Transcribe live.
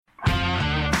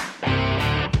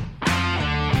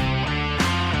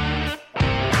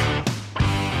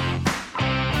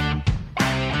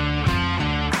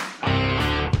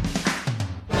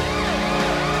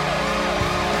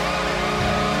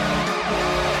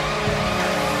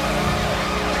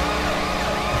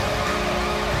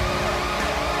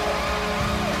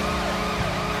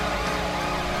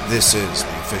This is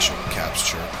the official Caps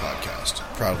Chirp podcast,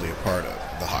 proudly a part of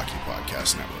the Hockey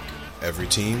Podcast Network. Every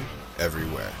team,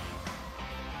 everywhere.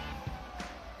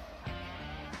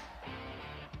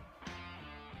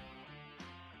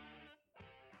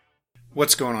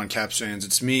 What's going on, Caps fans?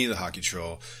 It's me, the Hockey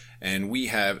Troll, and we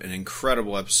have an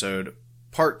incredible episode,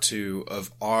 part 2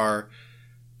 of our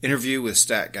interview with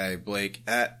stat guy Blake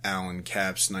at Allen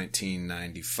Caps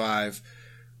 1995.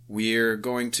 We're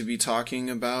going to be talking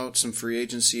about some free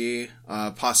agency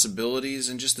possibilities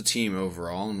and just the team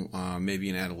overall, and maybe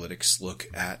an analytics look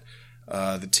at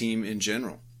the team in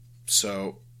general.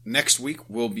 So next week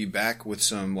we'll be back with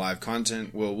some live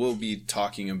content. We'll be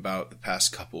talking about the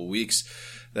past couple weeks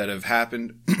that have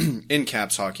happened in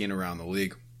Caps hockey and around the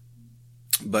league.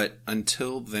 But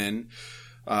until then,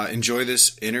 enjoy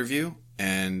this interview,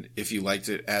 and if you liked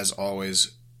it, as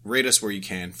always, rate us where you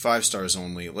can. 5 stars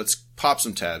only. Let's pop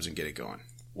some tabs and get it going.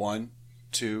 1,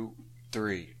 2,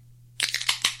 3.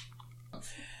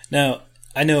 Now,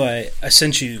 I know I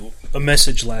sent you a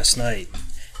message last night,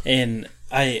 and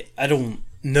I don't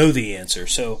know the answer.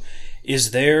 So, is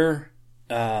there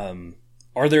are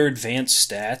there advanced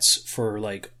stats for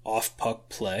like off puck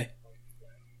play?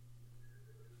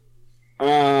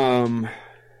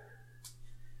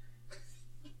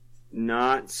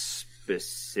 Not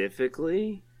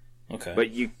specifically. Okay. But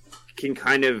you can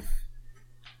kind of,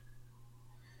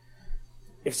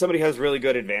 if somebody has really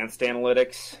good advanced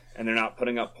analytics and they're not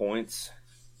putting up points,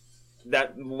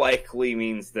 that likely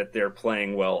means that they're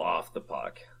playing well off the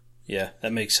puck. Yeah,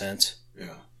 that makes sense.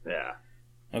 Yeah.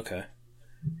 Okay.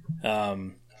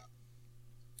 I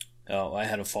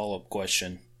had a follow-up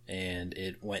question, and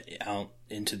it went out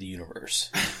into the universe.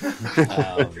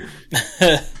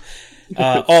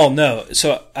 No.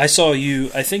 So I saw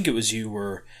you, I think it was you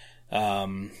were,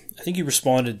 I think you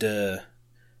responded to,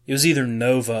 it was either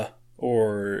Nova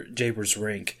or Jaber's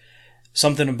Rink,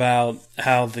 something about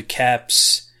how the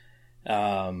Caps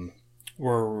they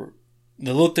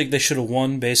looked like they should have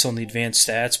won based on the advanced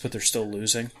stats, but they're still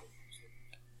losing.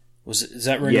 Is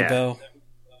that ring a bell?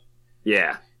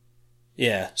 Yeah.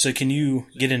 Yeah. So can you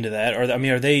get into that?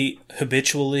 Are they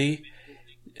habitually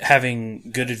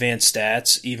having good advanced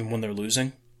stats even when they're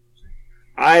losing?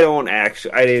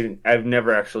 I've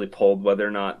never actually polled whether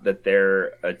or not that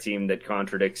they're a team that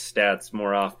contradicts stats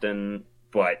more often,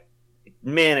 but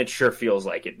man, it sure feels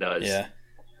like it does. Yeah.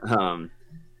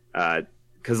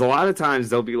 Because a lot of times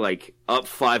they'll be like up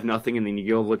 5-0, and then you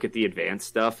go look at the advanced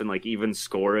stuff, and like even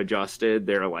score adjusted,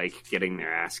 they're like getting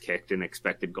their ass kicked in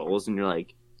expected goals, and you're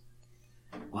like,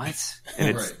 what? And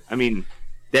it's, right. I mean,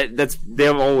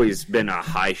 they've always been a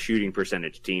high shooting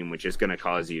percentage team, which is going to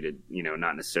cause you to,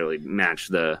 not necessarily match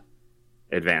the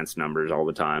advanced numbers all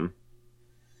the time.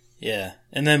 Yeah,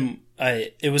 and then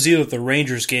it was either the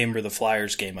Rangers game or the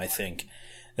Flyers game, I think,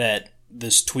 that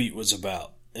this tweet was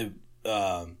about.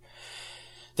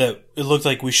 That it looked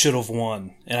like we should have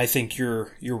won, and I think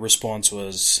your response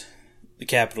was the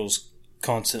Capitals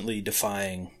constantly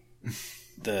defying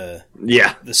the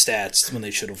stats when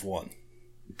they should have won.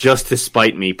 Just to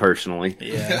spite me personally.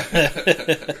 Yeah.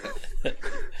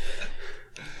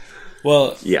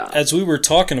 Well, yeah. As we were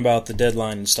talking about the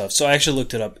deadline and stuff, so I actually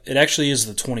looked it up. It actually is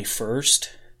the 21st.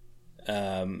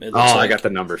 I got the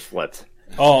numbers flipped.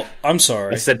 Oh, I'm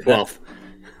sorry. I said 12th.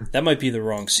 That might be the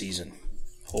wrong season.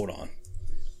 Hold on.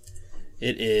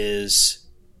 It is...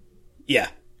 Yeah.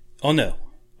 Oh, no.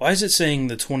 Why is it saying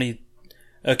the 20...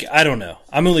 Okay, I don't know.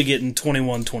 I'm only getting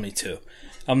 21-22.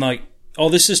 I'm like, oh,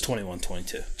 this is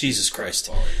 21-22. Jesus Christ.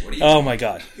 Oh, my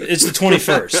God. It's the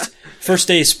 21st. First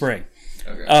day of spring.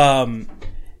 Okay.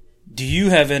 Do you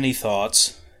have any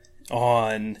thoughts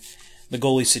on the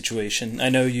goalie situation? I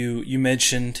know you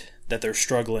mentioned that they're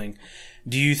struggling.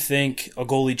 Do you think a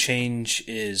goalie change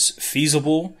is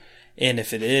feasible? And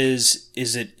if it is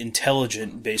it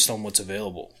intelligent based on what's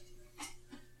available?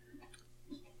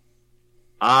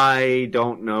 I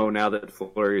don't know now that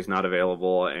Fleury's not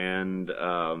available. And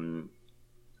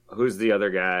who's the other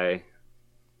guy?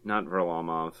 Not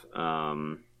Varlamov.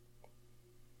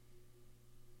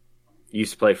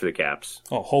 Used to play for the Caps.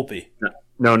 Oh, Holtby.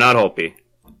 No, not Holtby.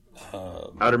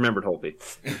 I remembered Holtby.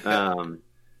 I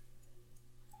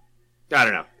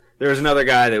don't know. There was another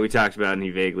guy that we talked about, and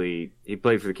he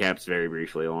played for the Caps very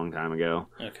briefly a long time ago.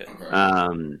 Okay.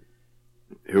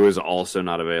 Who was also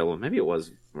not available. Maybe it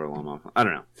was Varlamov. I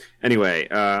don't know. Anyway,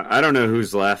 I don't know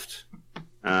who's left.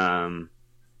 I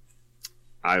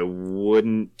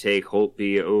wouldn't take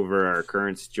Holtby over our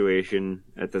current situation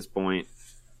at this point.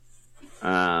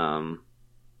 I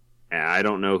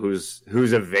don't know who's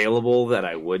available that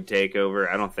I would take over.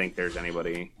 I don't think there's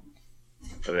anybody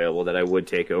available that I would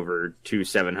take over two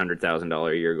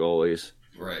 $700,000 a year goalies.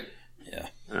 Right. Yeah.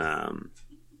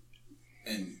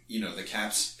 And the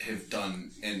Caps have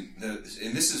done, and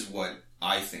this is what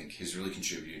I think has really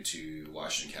contributed to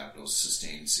Washington Capitals'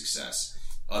 sustained success,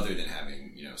 other than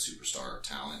having superstar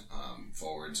talent,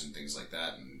 forwards and things like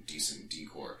that, and decent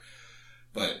decor.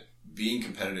 But being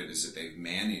competitive is that they've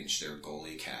managed their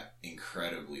goalie cap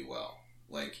incredibly well.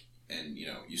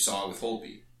 You saw it with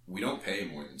Holtby. We don't pay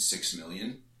more than $6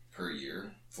 million per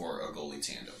year for a goalie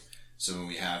tandem. So when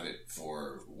we have it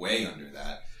for way under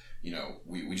that,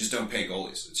 we just don't pay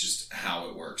goalies. It's just how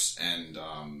it works. And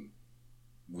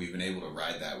we've been able to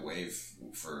ride that wave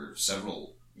for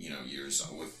several, years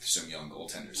with some young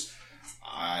goaltenders.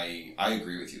 I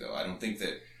agree with you, though. I don't think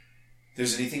that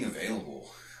there's anything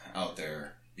available out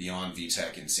there beyond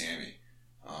Vitek and Sammy.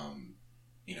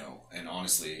 And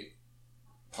honestly,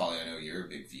 Paulie, I know you're a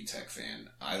big Vitek fan.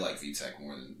 I like Vitek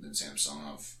more than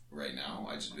Samsonov right now.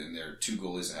 And they're two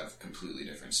goalies that have completely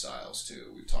different styles,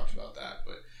 too. We've talked about that,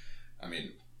 but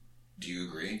do you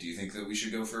agree? Do you think that we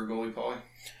should go for a goalie, Paulie?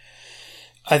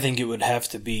 I think it would have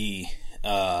to be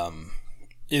a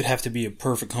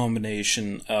perfect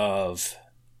combination of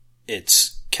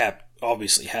it's cap.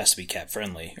 Obviously, has to be cap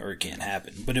friendly, or it can't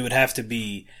happen. But it would have to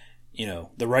be,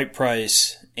 the right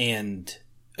price and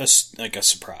a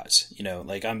surprise.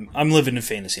 I'm living in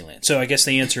fantasy land, so I guess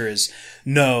the answer is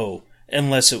no,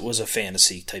 unless it was a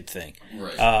fantasy type thing.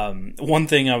 Right. One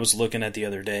thing I was looking at the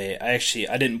other day, I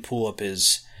didn't pull up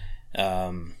his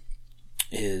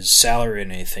salary or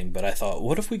anything, but I thought,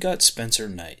 what if we got Spencer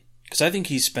Knight? Because I think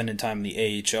he's spending time in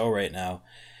the AHL right now,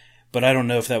 but I don't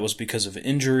know if that was because of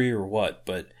injury or what.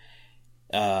 But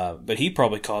he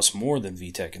probably costs more than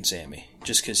Vitek and Sammy,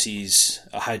 just because he's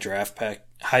a high draft pick.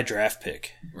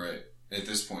 Right. At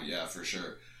this point, yeah, for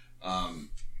sure.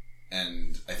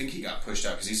 And I think he got pushed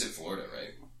out because he's at Florida,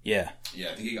 right? Yeah.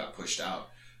 Yeah, I think he got pushed out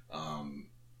of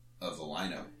the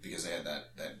lineup because they had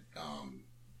that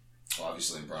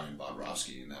obviously brought in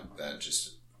Bobrovsky, and that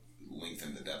just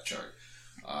lengthened the depth chart.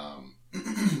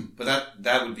 But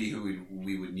that would be who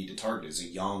we would need to target, is a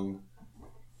young,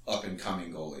 up and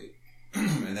coming goalie.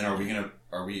 And then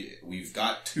we've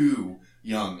got two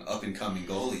young, up and coming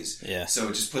goalies. Yeah. So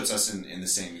it just puts us in the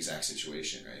same exact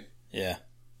situation, right? Yeah.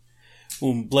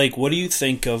 Well, Blake, what do you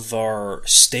think of our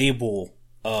stable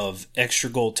of extra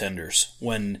goaltenders?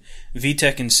 When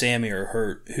Vitek and Sammy are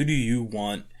hurt, who do you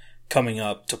want coming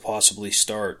up to possibly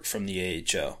start from the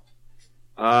AHL?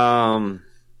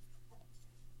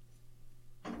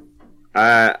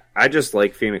 I just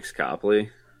like Phoenix Copley.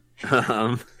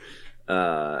 Those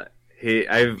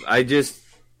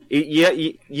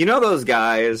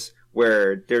guys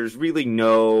where there's really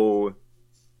they're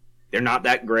not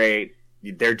that great.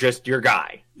 They're just your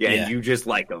guy. And you just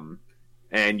like them.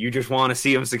 And you just want to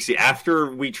see him succeed.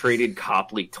 After we traded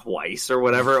Copley twice or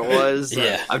whatever it was,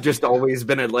 I've just always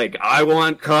been I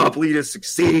want Copley to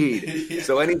succeed. Yeah.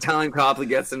 So anytime Copley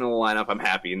gets into the lineup, I'm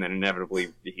happy. And then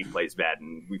inevitably he plays bad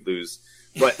and we lose.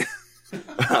 But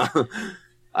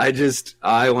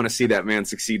I want to see that man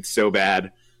succeed so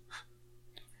bad.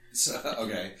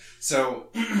 Okay. So,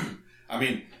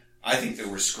 I think that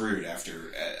we're screwed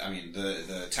after,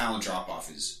 the talent drop-off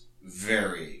is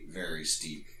very, very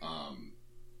steep.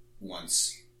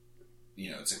 Once,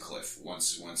 it's a cliff.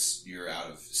 Once you're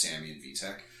out of Sammy and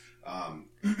Vitek.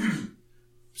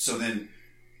 So then,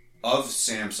 of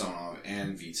Samsonov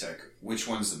and Vitek, which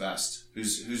one's the best?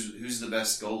 Who's the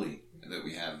best goalie that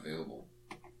we have available?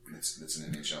 That's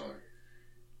an NHLer.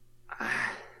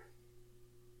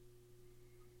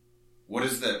 What are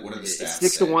the stats?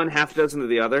 6 to 1, half dozen to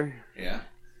the other. Yeah.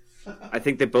 I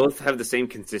think they both have the same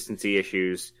consistency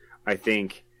issues. I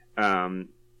think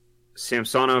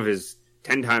Samsonov is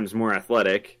 10 times more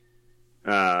athletic,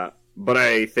 but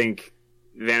I think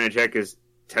Vanacek is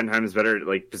 10 times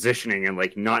better at positioning and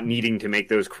not needing to make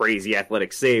those crazy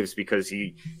athletic saves because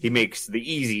he makes the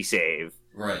easy save.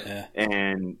 Right. Yeah.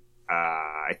 And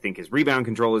I think his rebound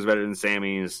control is better than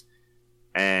Sammy's,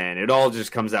 and it all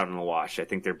just comes out in the wash. I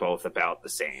think they're both about the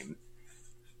same.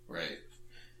 Right.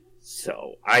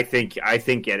 So I think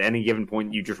at any given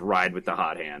point you just ride with the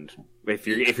hot hand. If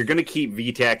you're going to keep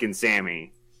Vitek and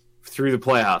Sammy through the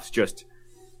playoffs, just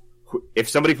if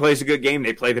somebody plays a good game,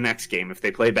 they play the next game. If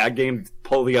they play a bad game,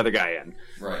 pull the other guy in.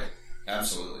 Right.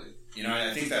 Absolutely.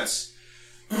 I think that's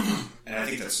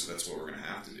what we're going to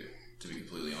have to do. To be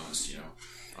completely honest,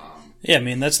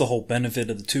 that's the whole benefit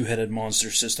of the two-headed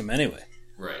monster system anyway.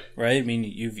 Right. Right?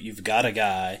 You've got a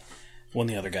guy when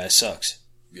the other guy sucks.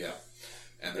 Yeah.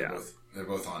 And they're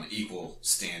both on equal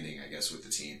standing, I guess, with the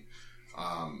team.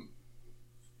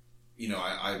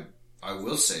 I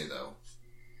will say though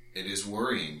it is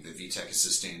worrying that VTech has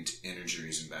sustained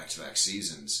injuries in back-to-back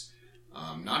seasons.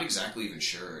 Not exactly even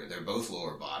sure. They're both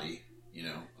lower body,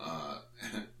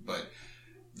 but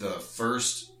the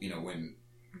first, when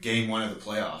game one of the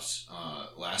playoffs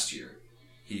last year,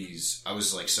 I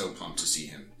was like so pumped to see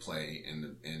him play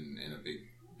in a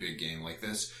big game like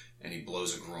this, and he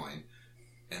blows a groin,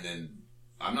 and then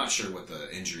I'm not sure what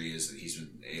the injury is that he's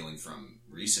been ailing from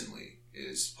recently.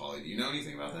 Is Paulie? Do you know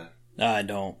anything about that? I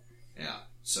don't. Yeah.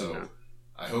 So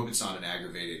I hope it's not an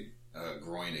aggravated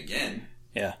groin again.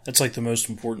 Yeah, that's like the most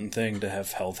important thing to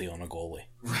have healthy on a goalie.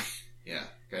 Right. Yeah.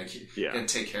 Gotta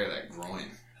take care of that groin.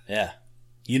 Yeah.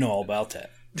 You know all about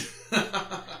that.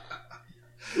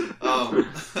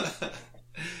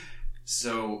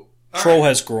 So Troll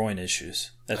has groin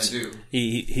issues. I do.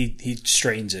 He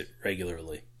strains it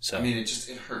regularly. So I mean, it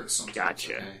hurts sometimes.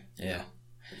 Gotcha. Okay? Yeah.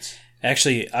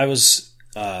 Actually, I was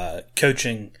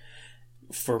coaching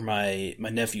for my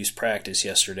nephew's practice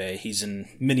yesterday. He's in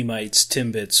mini mites,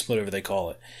 Timbits, whatever they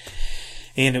call it.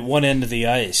 And at one end of the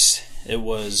ice, it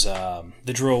was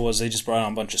the drill was they just brought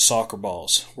on a bunch of soccer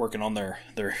balls, working on their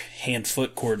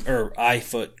hand-foot or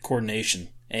eye-foot coordination.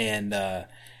 And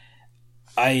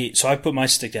I put my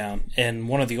stick down, and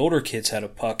one of the older kids had a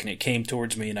puck, and it came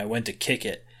towards me, and I went to kick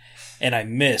it, and I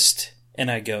missed. And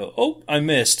I go, oh, I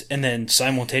missed. And then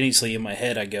simultaneously in my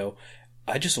head, I go,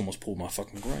 I just almost pulled my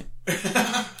fucking groin.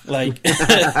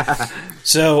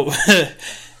 So,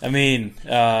 I mean,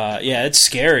 it's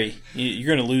scary.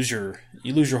 You're going to lose your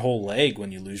whole leg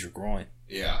when you lose your groin.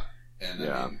 Yeah. And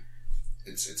I mean,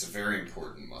 it's a very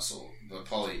important muscle. But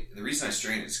Paulie, the reason I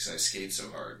strain it is because I skate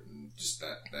so hard. And just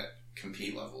that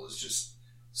compete level is just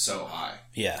so high.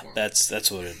 Yeah, that's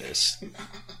what it is.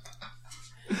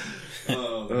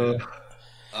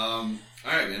 All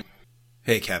right, man.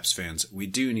 Hey, Caps fans, we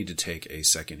do need to take a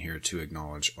second here to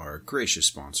acknowledge our gracious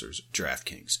sponsors,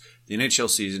 DraftKings. The NHL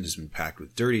season has been packed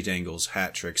with dirty dangles,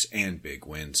 hat tricks, and big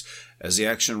wins. As the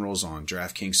action rolls on,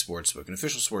 DraftKings Sportsbook, an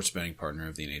official sports betting partner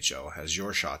of the NHL, has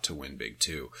your shot to win big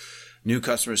too. New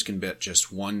customers can bet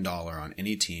just $1 on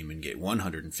any team and get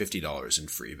 $150 in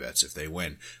free bets if they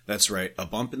win. That's right, a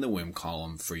bump in the win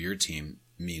column for your team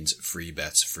means free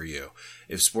bets for you.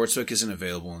 If Sportsbook isn't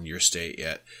available in your state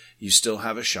yet, you still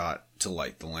have a shot to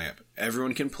light the lamp.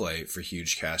 Everyone can play for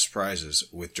huge cash prizes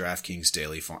with DraftKings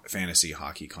Daily Fantasy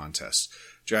Hockey Contests.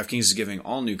 DraftKings is giving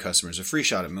all new customers a free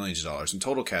shot at millions of dollars in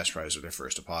total cash prize with their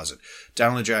first deposit.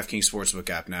 Download the DraftKings Sportsbook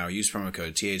app now. Use promo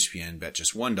code THPN. Bet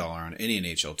just $1 on any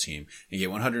NHL team and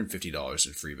get $150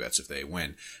 in free bets if they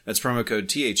win. That's promo code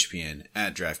THPN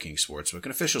at DraftKings Sportsbook,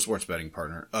 an official sports betting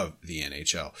partner of the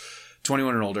NHL.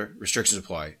 21 and older. Restrictions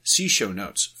apply. See show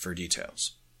notes for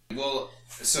details. Well,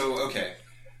 so, okay.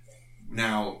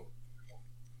 Now,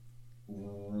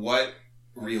 what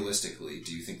realistically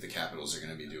do you think the Capitals are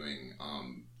going to be doing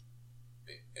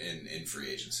in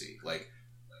free agency? Like,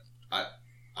 I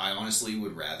honestly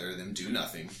would rather them do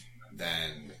nothing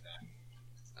than,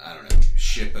 I don't know,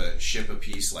 ship a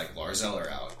piece like Lars Eller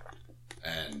out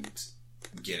and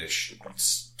get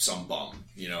some bum,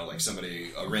 like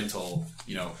somebody, a rental,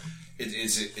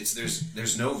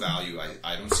 there's no value.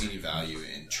 I don't see any value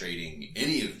in trading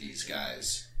any of these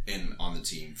guys on the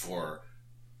team for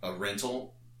a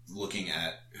rental, looking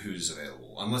at who's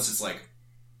available, unless it's like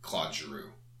Claude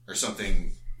Giroux or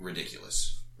something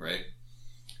ridiculous, right?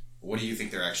 What do you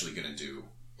think they're actually going to do,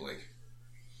 Blake?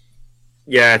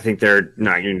 Yeah, I think they're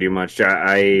not going to do much.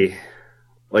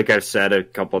 Like I've said a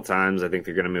couple of times, I think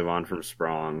they're going to move on from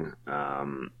Sprong.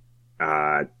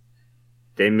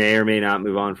 They may or may not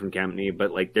move on from Kempney,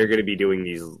 but like they're going to be doing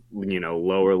these,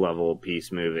 lower level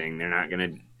piece moving. They're not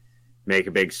going to make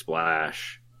a big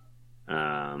splash.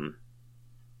 That's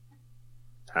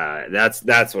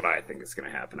what I think is going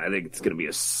to happen. I think it's going to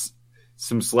be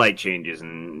some slight changes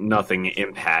and nothing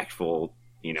impactful,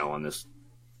 on this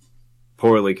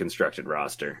poorly constructed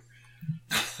roster.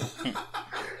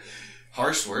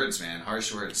 Harsh words, man.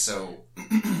 Harsh words. So,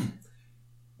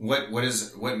 what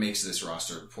makes this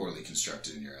roster poorly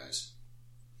constructed in your eyes?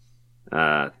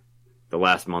 The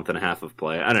last month and a half of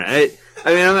play. I don't know.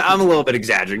 I mean, I'm a little bit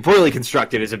exaggerating. Poorly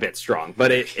constructed is a bit strong,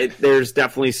 but there's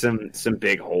definitely some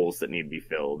big holes that need to be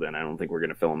filled, and I don't think we're going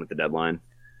to fill them at the deadline.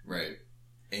 Right.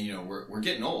 And we're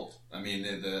getting old. I mean,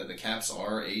 the Caps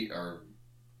are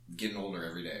getting older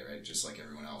every day, right? Just like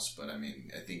everyone else. But I mean,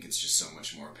 I think it's just so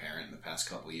much more apparent in the past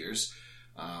couple of years.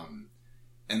 And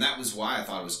that was why I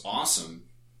thought it was awesome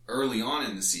early on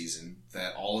in the season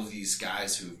that all of these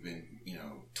guys who've been,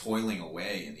 toiling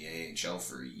away in the AHL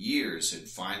for years had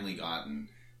finally gotten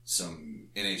some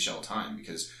NHL time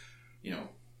because,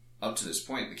 up to this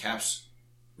point, the Caps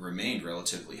remained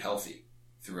relatively healthy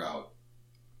throughout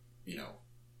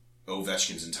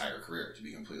Ovechkin's entire career, to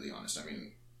be completely honest. I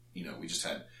mean, we just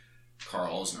had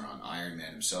Carl Olsner on Iron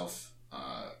Man himself,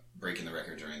 breaking the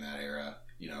record during that era.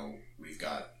 We've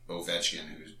got Ovechkin,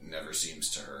 who never seems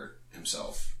to hurt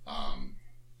himself.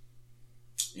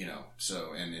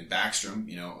 So, and in Backstrom,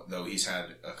 though he's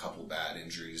had a couple bad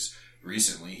injuries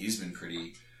recently, he's been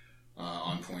pretty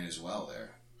on point as well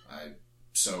there. I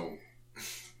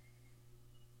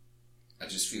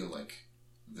just feel like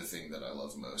the thing that I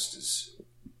love most is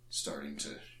starting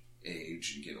to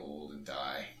age and get old and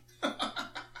die.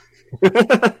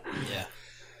 Yeah.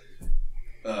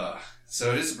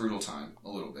 So it is a brutal time, a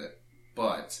little bit.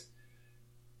 But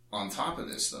on top of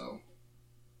this, though,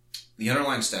 the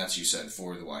underlying stats you said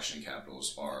for the Washington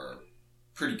Capitals are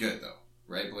pretty good, though.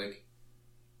 Right, Blake?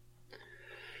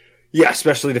 Yeah,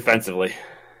 especially defensively.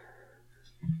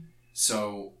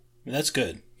 So... That's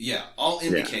good. Yeah, all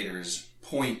indicators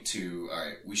point to, all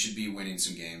right, we should be winning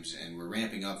some games, and we're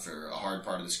ramping up for a hard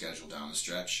part of the schedule down the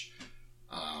stretch.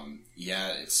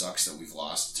 It sucks that we've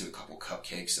lost to a couple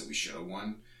cupcakes that we should have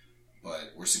won,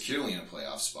 but we're securely in a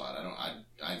playoff spot.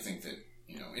 I think that,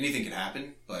 anything can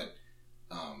happen, but,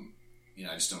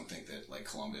 I just don't think that, like,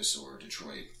 Columbus or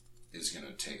Detroit is going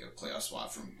to take a playoff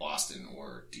spot from Boston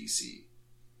or DC.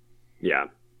 Yeah.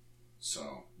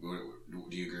 So, do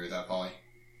you agree with that, Paulie?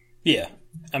 Yeah.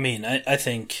 I mean, I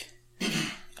think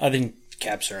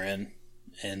Caps are in,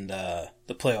 and the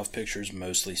playoff picture is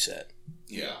mostly set.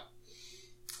 Yeah.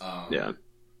 Yeah.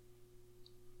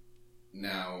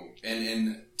 Now,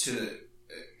 and to the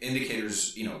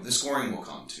indicators, the scoring will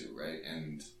come too, right?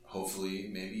 And hopefully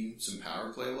maybe some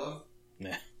power play love.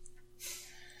 Yeah.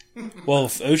 Well,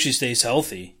 if Oshie stays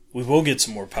healthy, we will get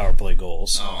some more power play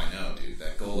goals. Oh, I know, dude.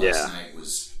 That goal last night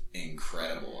was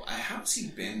incredible. How's he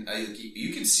been?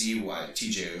 You can see why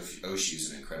TJ Oshie is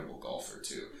an incredible golfer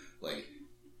too. Like,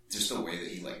 just the way that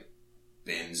he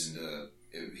bends into.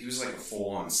 He was like a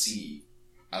full on C.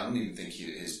 I don't even think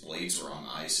his blades were on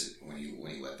ice when he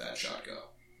let that shot go.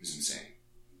 It was insane.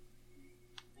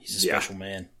 He's a special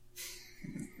man.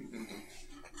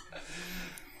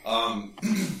 All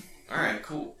right,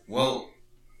 cool. Well,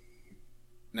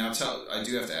 now I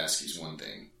do have to ask you one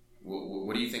thing.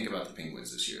 What do you think about the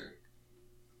Penguins this year?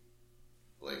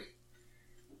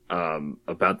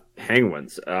 About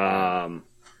Penguins. I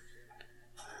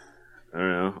don't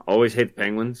know. Always hate the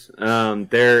Penguins.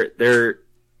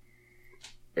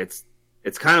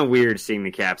 It's kind of weird seeing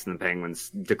the Caps and the Penguins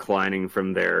declining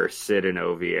from their Sid and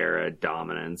Ovi era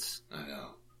dominance. I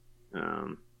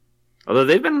know. Although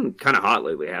they've been kind of hot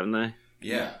lately, haven't they?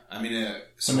 Yeah, I mean,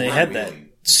 and they had that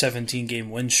 17-game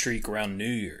win streak around New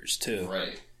Year's too.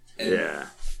 Right.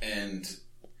 And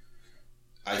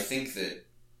I think that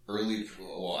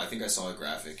I think I saw a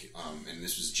graphic, and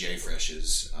this was Jay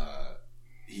Fresh's.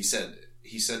 He said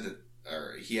that,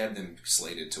 or he had them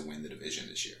slated to win the division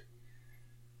this year.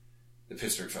 The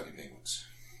Pittsburgh fucking Penguins.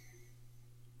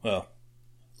 Well,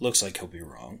 looks like he'll be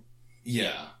wrong.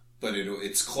 Yeah, but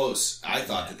it's close. I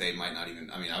thought that they might not even.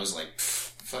 I mean, I was like,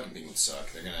 the fucking Penguins suck.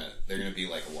 They're gonna be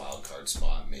like a wild card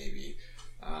spot, maybe.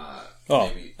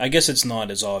 Maybe. I guess it's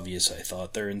not as obvious. I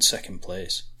thought they're in second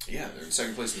place. Yeah, they're in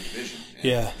second place in the division. And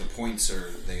yeah, the points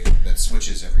are that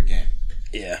switches every game.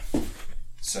 Yeah.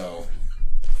 So,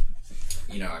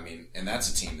 I mean, and that's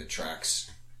a team that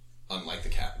tracks, unlike the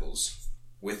Capitals,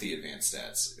 with the advanced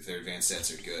stats. If their advanced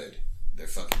stats are good, they're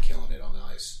fucking killing it on the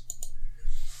ice.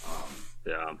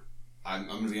 Yeah. I'm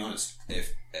going to be honest.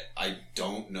 If I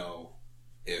don't know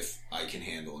if I can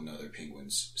handle another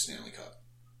Penguins Stanley Cup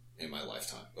in my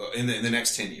lifetime, in the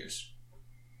next 10 years.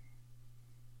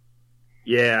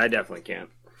 Yeah, I definitely can't.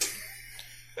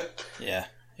 Yeah,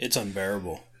 it's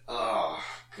unbearable. Oh,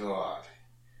 God.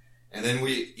 And then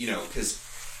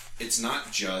because it's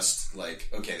not just like,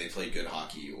 okay, they played good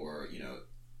hockey, or,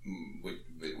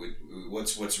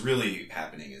 what's really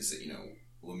happening is that,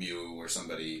 Lemieux or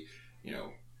somebody,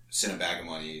 sent a bag of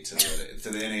money to the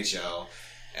NHL,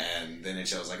 and the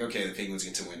NHL is like, okay, the Penguins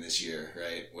get to win this year,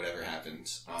 right? Whatever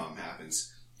happens,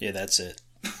 happens. Yeah, that's it.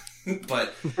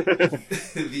 But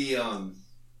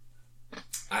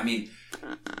I mean,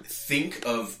 think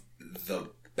of the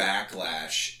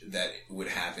backlash that would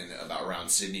happen around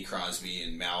Sidney Crosby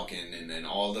and Malkin and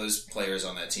all those players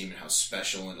on that team, and how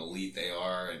special and elite they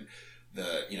are, and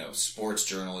the sports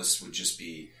journalists would just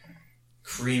be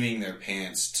creaming their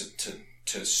pants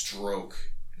to stroke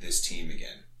this team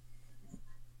again.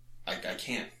 I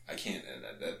can't.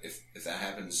 If that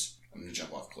happens, I'm gonna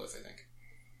jump off a cliff, I think.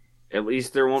 At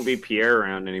least there won't be Pierre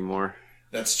around anymore.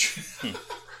 That's true.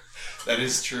 That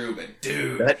is true, but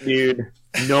dude. That dude.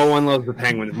 No one loves the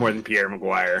Penguins more than Pierre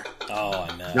Maguire. Oh,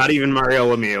 I know. Not even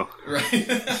Mario Lemieux.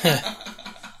 Right.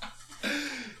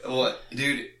 Well,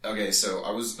 dude. Okay, so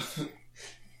I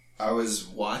was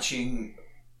watching.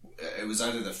 It was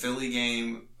either the Philly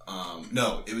game.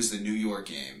 No, it was the New York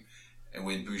game, and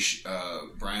when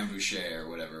Brian Boucher or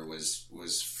whatever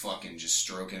was fucking just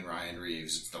stroking Ryan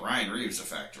Reeves. It's the Ryan Reeves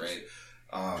effect, right?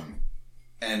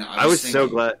 And I was thinking, so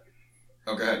glad.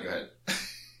 Oh, go ahead.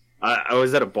 I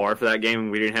was at a bar for that game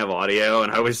and we didn't have audio,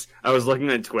 and I was looking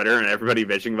at Twitter and everybody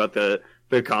bitching about the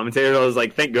commentator. I was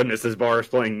like, thank goodness this bar is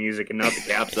playing music and not the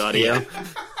Caps audio.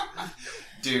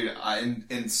 Dude,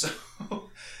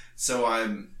 so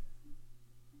I'm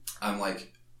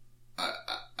like,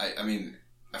 I mean,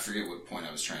 I forget what point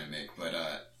I was trying to make, but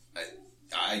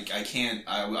I can't.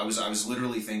 I was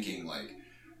literally thinking like,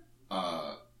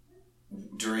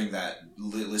 during that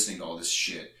listening to all this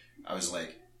shit, I was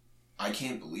like, I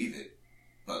can't believe it,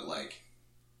 but like,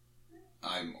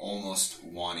 I'm almost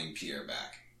wanting Pierre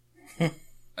back.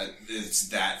 It's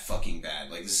that fucking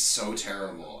bad. Like, this is so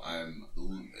terrible.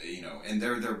 And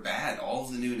they're bad. All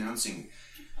of the new announcing,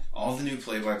 all the new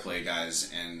play-by-play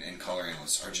guys and color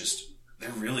analysts are just, they're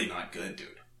really not good, dude.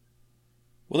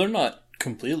 Well, they're not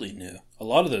completely new. A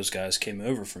lot of those guys came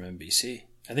over from NBC.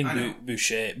 I think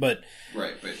Boucher, but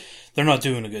right, but they're not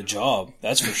doing a good job.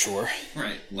 That's for sure.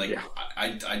 Right, like yeah.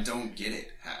 I don't get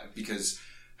it because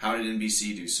how did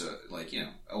NBC do so? Like, you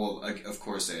know, well, like, of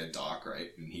course they had Doc,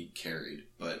 right, and he carried,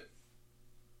 but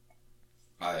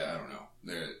I don't know.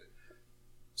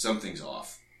 Something's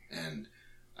off, and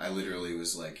I literally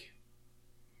was like,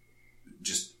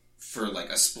 just for like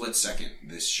a split second,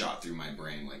 this shot through my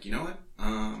brain, like, you know what?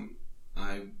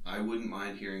 I wouldn't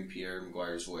mind hearing Pierre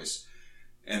Maguire's voice.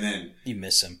 And then you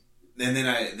miss him. And then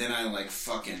I like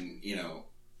fucking, you know,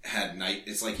 had night.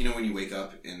 It's like, you know, when you wake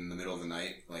up in the middle of the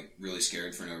night, like really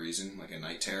scared for no reason, like a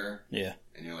night terror. Yeah.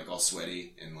 And you're like all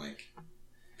sweaty and like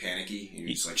panicky, and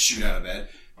you just like shoot out of bed.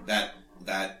 That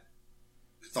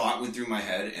thought went through my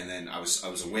head, and then I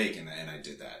was awake, and I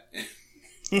did that.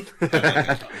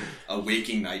 A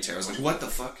waking night terror. I was like, what the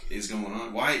fuck is going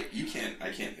on? Why I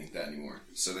can't think that anymore.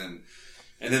 So then.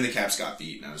 And then the Caps got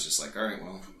beat, and I was just like, all right,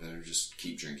 well, better just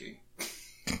keep drinking.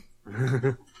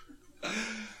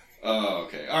 Oh,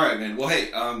 okay. All right, man. Well,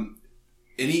 hey,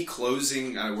 any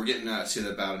closing, we're getting to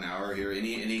about an hour here.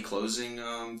 Any closing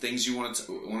things you want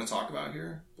to talk about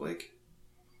here, Blake?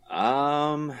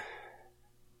 I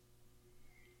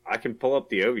can pull up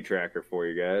the Ovi tracker for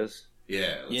you guys.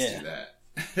 Yeah, let's do that.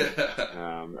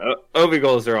 Ovi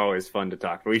goals are always fun to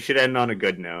talk, but we should end on a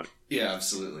good note. Yeah,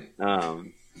 absolutely.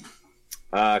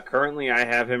 Currently, I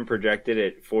have him projected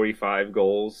at 45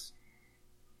 goals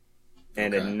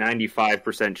and a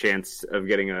 95% chance of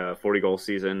getting a 40-goal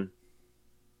season.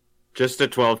 Just a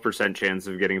 12% chance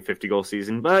of getting a 50-goal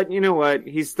season. But you know what?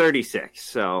 He's 36,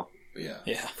 so yeah.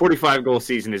 45-goal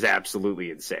season is absolutely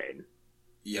insane.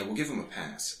 Yeah, we'll give him a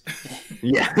pass.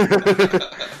 Yeah.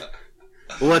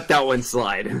 Let that one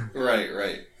slide.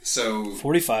 Right. So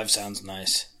 45 sounds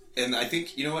nice. And I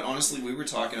think, you know what, honestly, we were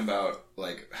talking about,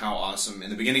 like, how awesome, in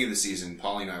the beginning of the season,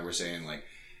 Paulie and I were saying, like,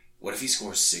 what if he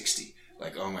scores 60?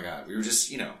 Like, oh my god, we were just,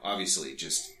 you know, obviously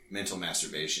just mental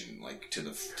masturbation, like, to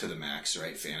the max,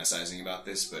 right, fantasizing about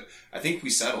this, but I think we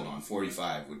settled on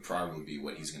 45 would probably be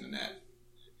what he's going to net.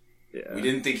 Yeah. We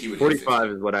didn't think he would 45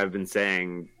 is what I've been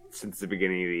saying since the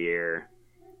beginning of the year.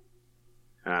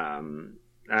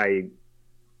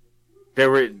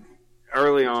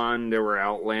 Early on, there were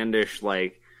outlandish,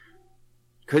 like,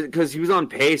 because he was on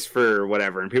pace for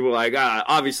whatever, and people were like,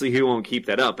 obviously he won't keep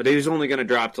that up, but he's only going to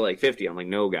drop to like 50. I'm like,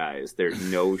 no, guys, there's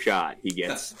no shot he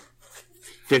gets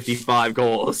 55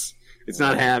 goals. It's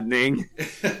not happening.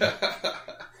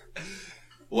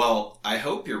 Well, I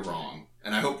hope you're wrong,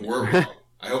 and I hope we're wrong.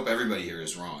 I hope everybody here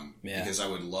is wrong, yeah. Because I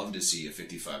would love to see a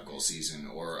 55-goal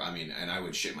season, and I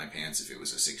would shit my pants if it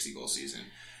was a 60-goal season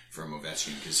from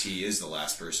Ovechkin, because he is the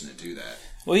last person to do that.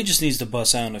 Well, he just needs to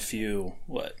bust out a few,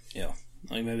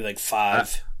 maybe like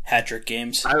 5 hat-trick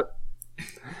games.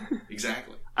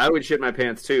 Exactly. I would shit my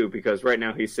pants too, because right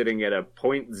now he's sitting at a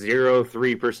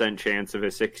 0.03% chance of a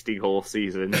 60-goal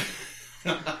season.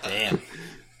 Damn.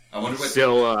 I wonder what...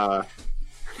 So,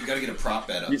 you gotta get a prop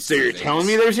bet up. So you're telling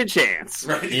me there's a chance?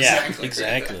 Right, exactly. Yeah,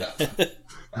 exactly.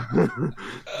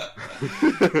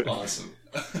 Awesome.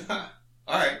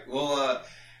 All right, well,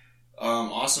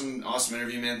 awesome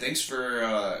interview, man. Thanks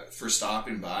for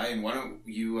stopping by, and why don't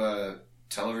you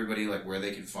tell everybody like where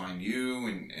they can find you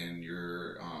and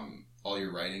your all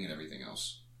your writing and everything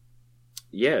else.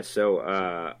 Yeah, so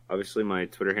obviously my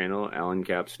Twitter handle,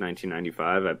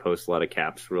 AlanCaps1995. I post a lot of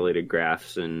Caps related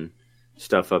graphs and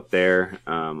stuff up there.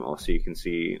 Also, you can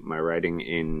see my writing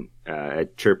in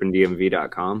at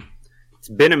chirpandmv.com. It's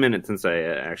been a minute since I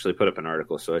actually put up an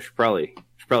article, so I should probably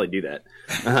do that.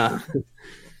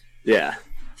 Yeah.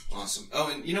 Awesome. Oh,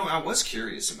 and I was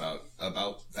curious about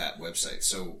that website.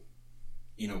 So,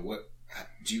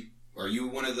 are you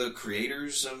one of the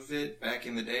creators of it back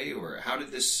in the day, or how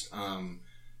did this come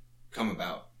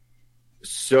about?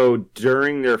 So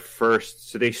during their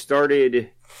first, they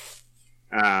started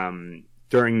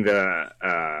during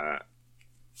the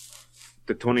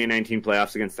 2019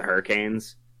 playoffs against the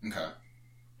Hurricanes. Okay.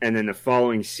 And then the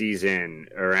following season,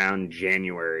 around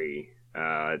January,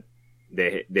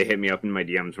 they hit me up in my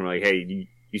DMs and were like, "Hey,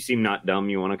 you seem not dumb.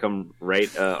 You want to come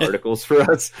write articles for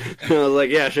us?" And I was like,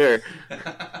 "Yeah, sure."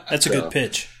 That's a good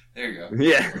pitch. There you go.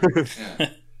 Yeah.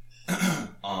 Yeah.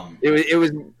 It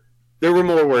was. There were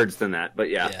more words than that, but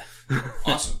yeah.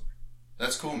 Awesome.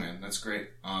 That's cool, man. That's great.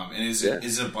 And is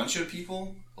it a bunch of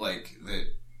people like that?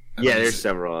 There's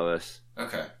several of us.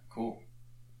 Okay, cool.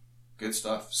 Good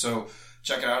stuff. So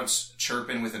check it out. It's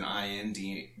chirpin with an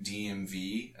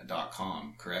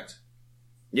INDMV.com, correct?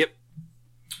 Yep.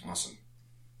 Awesome.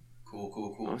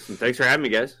 Cool. Awesome. Thanks for having me,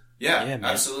 guys. Yeah,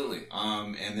 absolutely.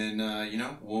 And then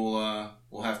we'll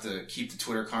have to keep the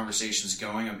Twitter conversations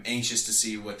going. I'm anxious to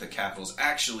see what the Capitals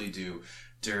actually do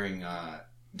during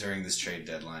this trade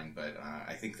deadline, but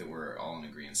I think that we're all in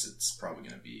agreement it's probably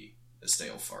going to be a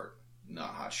stale fart,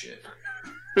 not hot shit.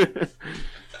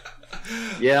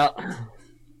 Yeah.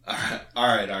 All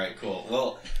right, cool.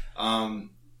 Well,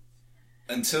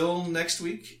 until next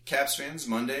week, Caps fans,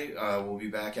 Monday, we'll be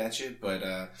back at you,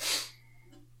 but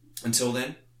until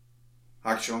then,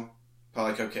 Hockey Troll,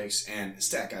 Polly Cupcakes, and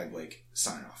Stat Guy Blake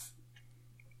sign off.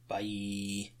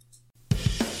 Bye.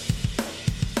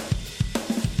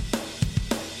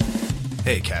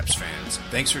 Hey, Caps fans.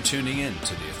 Thanks for tuning in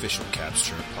to the official Caps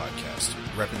Chirp podcast,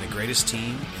 repping the greatest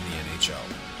team in the NHL.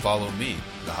 Follow me,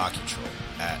 the Hockey Troll,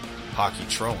 at Hockey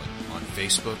Trollin' on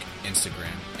Facebook,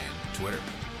 Instagram, and Twitter.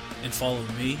 And follow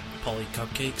me, Polly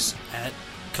Cupcakes, at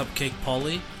Cupcake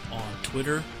Polly on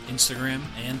Twitter, Instagram,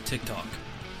 and TikTok.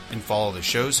 And follow the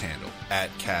show's handle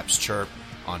at Caps Chirp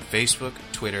on Facebook,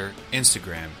 Twitter,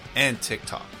 Instagram, and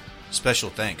TikTok. Special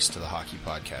thanks to the Hockey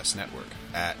Podcast Network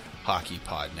at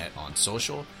HockeyPodNet on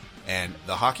social and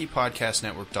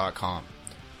thehockeypodcastnetwork.com.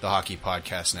 The Hockey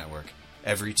Podcast Network.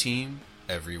 Every team,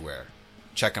 everywhere.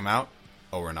 Check them out,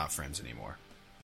 or we're not friends anymore.